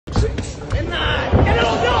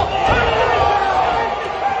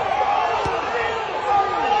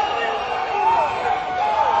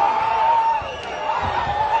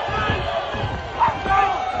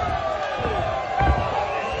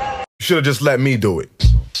should have just let me do it.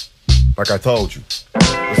 Like I told you.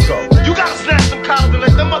 Let's go. You gotta snap some collars and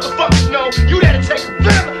let them motherfuckers know you there to take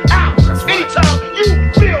them out. That's right. Anytime you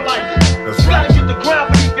feel like it. That's you right. gotta get the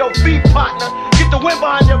ground beneath your feet, partner. Get the wind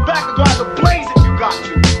behind your back and drive the blaze if you got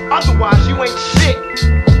to. Otherwise, you ain't shit.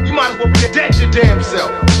 You might as well be dead your damn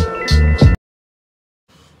self.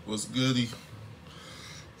 What's goody?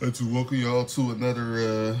 I'd like to welcome y'all to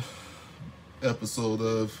another episode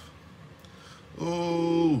of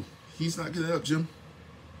He's Not Getting Up, Jim.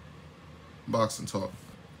 Boxing talk.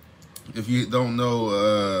 If you don't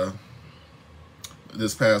know,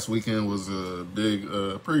 this past weekend was a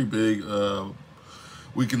pretty big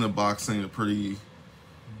weekend of boxing, a pretty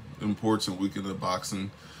important weekend of boxing.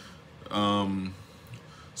 So I'm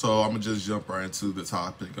gonna just jump right into the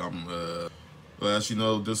topic. Well, as you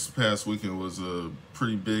know, this past weekend was a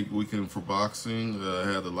pretty big weekend for boxing.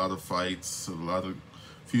 Had a lot of fights,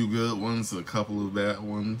 few good ones, a couple of bad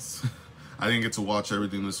ones. I didn't get to watch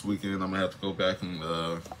everything this weekend. I'm gonna have to go back and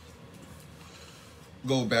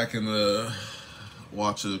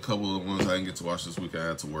watch a couple of the ones I didn't get to watch this weekend. I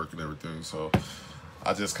had to work and everything, so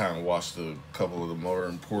I just kind of watched a couple of the more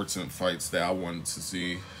important fights that I wanted to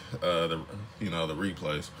see, the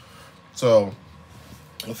replays. So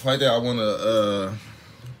the fight that I want to,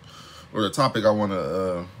 or the topic I want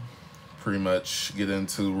to pretty much get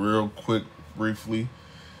into real quick, briefly,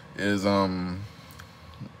 is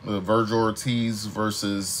Virgil Ortiz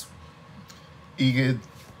versus Igor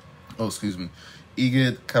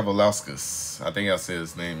Kavaliauskas. I think I said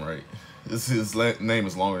his name right. His name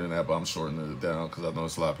is longer than that, but I'm shortening it down because I know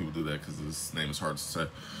a lot of people do that because his name is hard to say.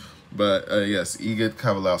 But yes, Igor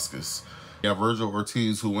Kavaliauskas. Yeah, Virgil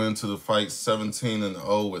Ortiz, who went into the fight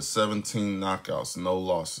 17-0 with 17 knockouts, no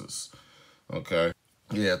losses. Okay.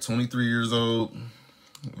 Yeah, 23 years old,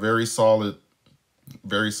 very solid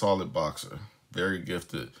boxer, very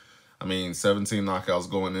gifted. I mean, 17 knockouts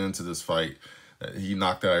going into this fight. He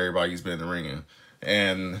knocked out everybody he's been in the ring in.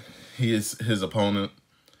 And his opponent,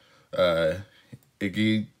 Igor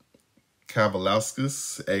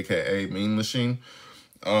Kavaliauskas, a.k.a. Mean Machine,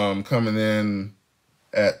 coming in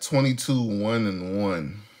at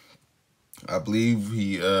 22-1-1. I believe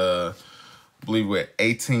with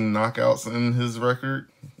 18 knockouts in his record.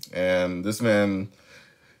 And this man,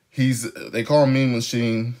 they call him Mean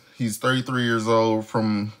Machine. He's 33 years old,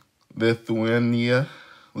 from Lithuania.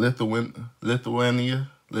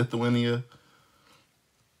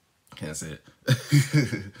 Can't say it.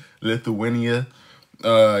 Lithuania.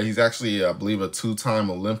 He's actually, I believe, a two-time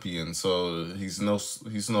Olympian, so he's no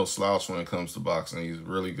slouch when it comes to boxing. He's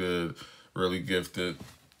really good, really gifted,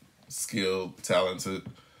 skilled, talented,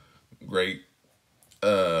 great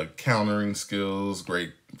countering skills,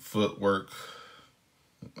 great footwork.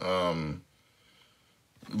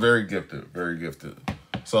 Very gifted, very gifted.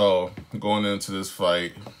 So going into this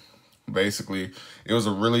fight, basically, it was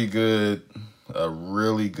a really good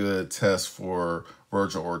test for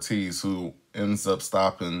Virgil Ortiz, who ends up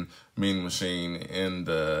stopping Mean Machine in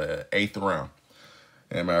the 8th round.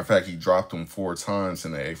 And matter of fact, he dropped him 4 times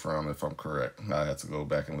in the 8th round, if I'm correct. I had to go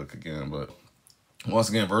back and look again. But once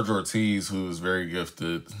again, Virgil Ortiz, who is very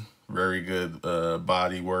gifted, very good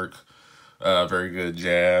body work, very good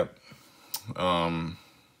jab.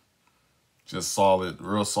 Just solid,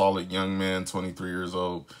 real solid young man, 23 years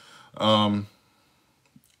old.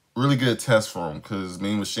 Really good test for him, because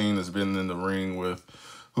Mean Machine has been in the ring with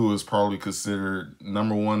who is probably considered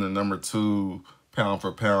 #1 and #2 pound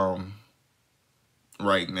for pound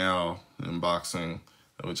right now in boxing,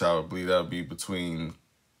 which I would believe that would be between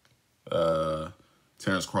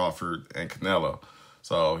Terence Crawford and Canelo.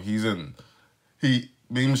 So Mean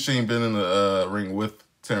Machine been in the ring with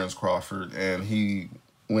Terence Crawford, and he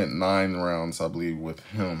went 9 rounds, I believe, with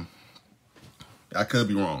him. I could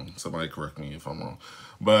be wrong. Somebody correct me if I'm wrong.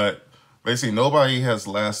 But basically, nobody has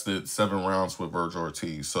lasted 7 rounds with Virgil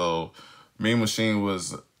Ortiz. So Mean Machine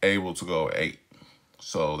was able to go 8.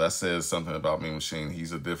 So that says something about Mean Machine.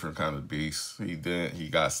 He's a different kind of beast. He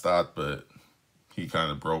got stopped, but he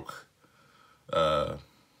kind of broke a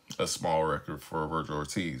small record for Virgil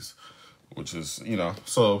Ortiz, which is,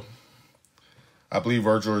 so I believe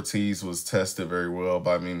Virgil Ortiz was tested very well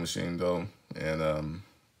by Mean Machine, though. And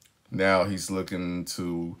now he's looking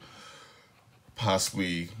to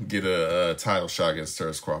possibly get a title shot against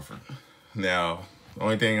Terence Crawford. Now, the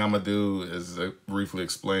only thing I'm going to do is briefly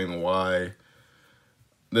explain why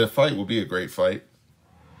the fight will be a great fight.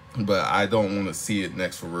 But I don't want to see it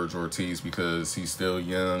next for Virgil Ortiz because he's still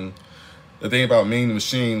young. The thing about Mean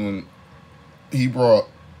Machine, when he brought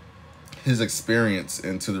his experience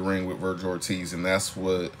into the ring with Virgil Ortiz, and that's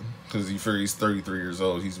what, because you figure he's 33 years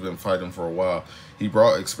old, he's been fighting for a while. He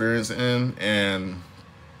brought experience in, and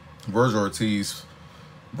Virgil Ortiz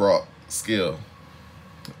brought skill,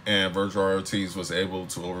 and Virgil Ortiz was able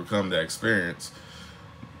to overcome that experience.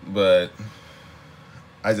 But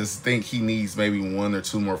I just think he needs maybe 1 or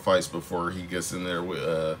 2 more fights before he gets in there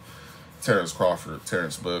with Terence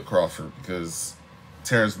Bud Crawford, because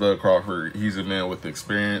Terence Bud Crawford, he's a man with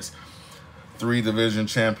experience, 3-division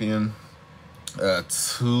champion,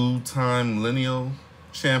 2-time lineal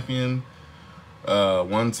champion,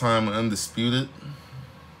 1-time undisputed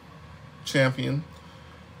champion.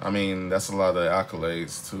 I mean, that's a lot of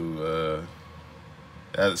accolades to.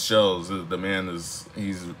 That shows the man is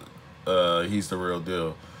he's the real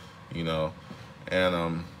deal, you know,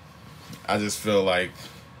 and I just feel like,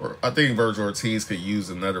 I think Virgil Ortiz could use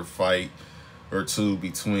another fight or 2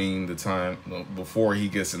 between the time before he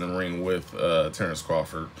gets in the ring with Terence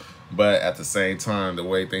Crawford. But at the same time, the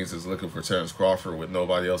way things is looking for Terence Crawford with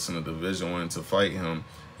nobody else in the division wanting to fight him,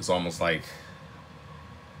 it's almost like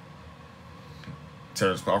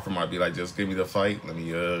Terence Crawford might be like, just give me the fight, let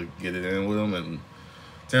me get it in with him. And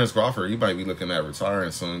Terence Crawford, he might be looking at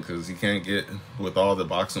retiring soon, because he can't get, with all the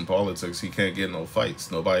boxing politics, he can't get no fights.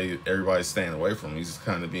 Everybody's staying away from him. He's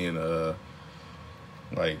kind of being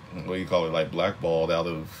like, what do you call it, like blackballed out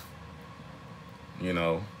of, you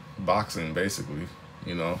know, boxing, basically,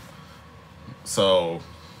 you know. So,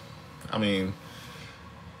 I mean,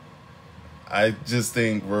 I just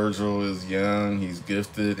think Virgil is young, he's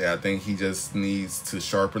gifted, and I think he just needs to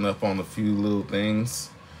sharpen up on a few little things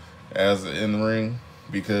as in the ring,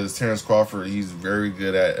 because Terence Crawford, he's very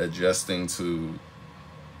good at adjusting to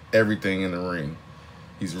everything in the ring.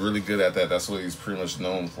 He's really good at that. That's what he's pretty much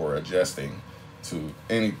known for, adjusting to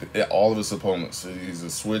anything, all of his opponents. He's a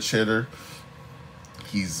switch hitter.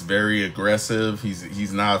 He's very aggressive.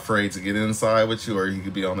 He's not afraid to get inside with you, or he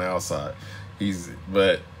could be on the outside.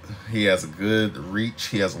 But he has a good reach.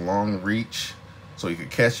 He has a long reach, so he could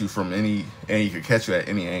catch you from any, and he could catch you at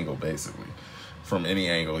any angle, basically. From any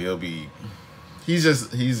angle, he's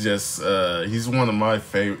one of my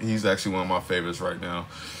favorite. He's actually one of my favorites right now.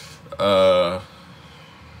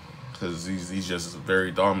 Because he's just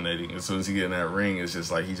very dominating. As soon as he get in that ring, it's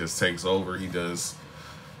just like he just takes over. He does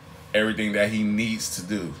everything that he needs to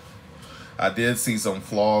do. I did see some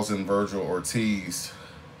flaws in Virgil Ortiz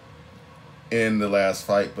in the last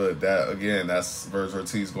fight, but that, again, that's Virgil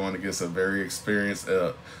Ortiz going against a very experienced,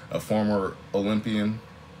 a former Olympian,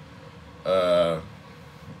 with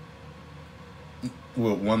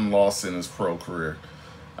 1 loss in his pro career.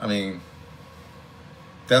 I mean,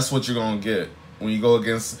 that's what you're gonna get when you go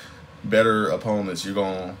against better opponents.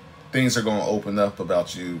 Things are gonna open up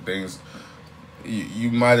about you. Things you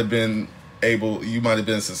might have been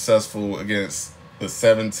successful against the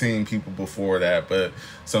 17 people before that, but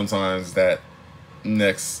sometimes that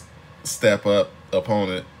next step up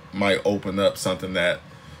opponent might open up something that,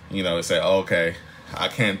 you know, say, oh, okay, I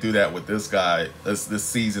can't do that with this guy, this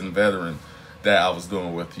seasoned veteran that I was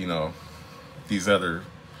doing with, you know, these other,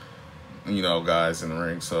 you know, guys in the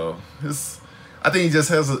ring. So I think he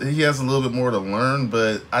has a little bit more to learn,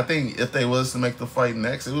 but I think if they was to make the fight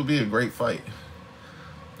next, it would be a great fight.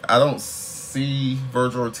 I don't see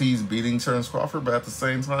Virgil Ortiz beating Terence Crawford, but at the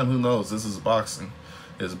same time, who knows? This is boxing.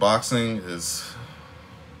 Boxing is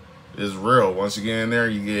real. Once you get in there,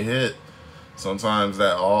 you get hit. Sometimes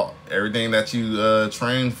everything that you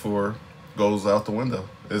trained for goes out the window.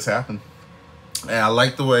 It's happened. And I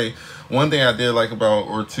like the way, one thing I did like about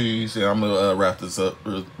Ortiz, and I'm gonna wrap this up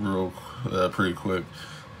real pretty quick,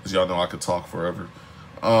 because y'all know I could talk forever.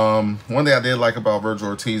 One thing I did like about Virgil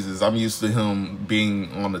Ortiz is I'm used to him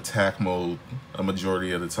being on attack mode a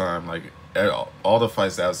majority of the time. Like all the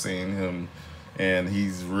fights that I've seen him, and he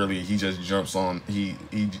just jumps on, he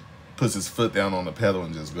puts his foot down on the pedal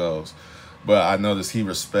and just goes. But I noticed he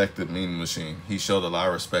respected Mean Machine. He showed a lot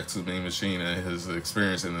of respect to Mean Machine and his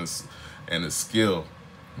experience and his skill,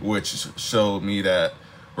 which showed me that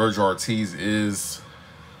Virgil Ortiz he's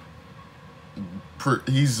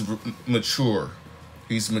mature.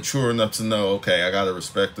 He's mature enough to know, okay, I gotta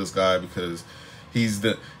respect this guy because he's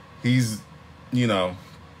you know,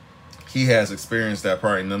 he has experience that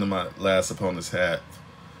probably none of my last opponents had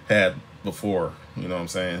before. You know what I'm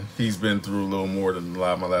saying? He's been through a little more than a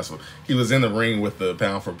lot of my last one. He was in the ring with the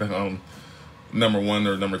pound for pound #1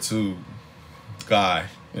 or #2 guy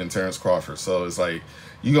in Terence Crawford. So it's like,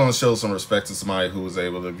 you're gonna show some respect to somebody who was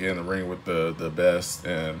able to get in the ring with the best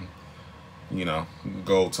and, you know,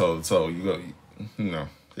 go toe to toe. You know,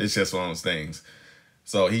 it's just one of those things.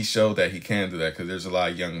 So he showed that he can do that, because there's a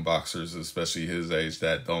lot of young boxers, especially his age,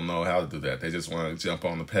 that don't know how to do that. They just want to jump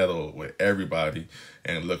on the pedal with everybody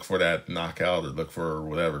and look for that knockout or look for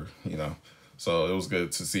whatever, you know. So it was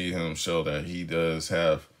good to see him show that he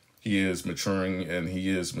is maturing, and he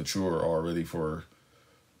is mature already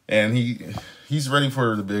and he's ready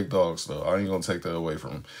for the big dogs, though. I ain't going to take that away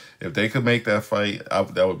from him. If they could make that fight,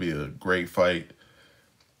 that would be a great fight.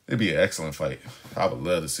 It'd be an excellent fight. I would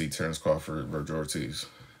love to see Terence Crawford, Virgil Ortiz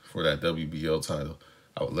for that WBO title.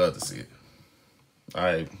 I would love to see it.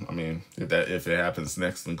 I mean, if it happens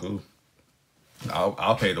next, then cool.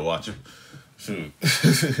 I'll pay to watch it. Shoot.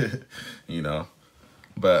 You know.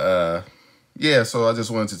 But yeah, so I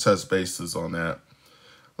just wanted to touch bases on that.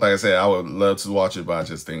 Like I said, I would love to watch it, but I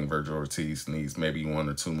just think Virgil Ortiz needs maybe 1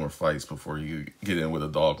 or 2 more fights before you get in with a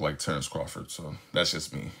dog like Terence Crawford. So that's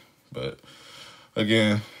just me. But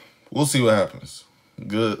again, we'll see what happens.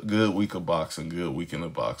 Good week of boxing, good weekend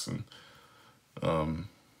of boxing. So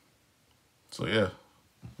yeah.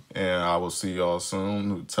 And I will see y'all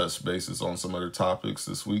soon. We'll touch bases on some other topics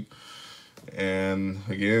this week. And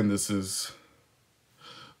again, this is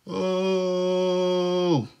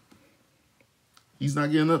he's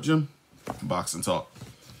not getting up, Jim. Boxing talk.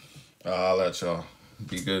 I'll let y'all.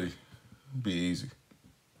 Be goody. Be easy.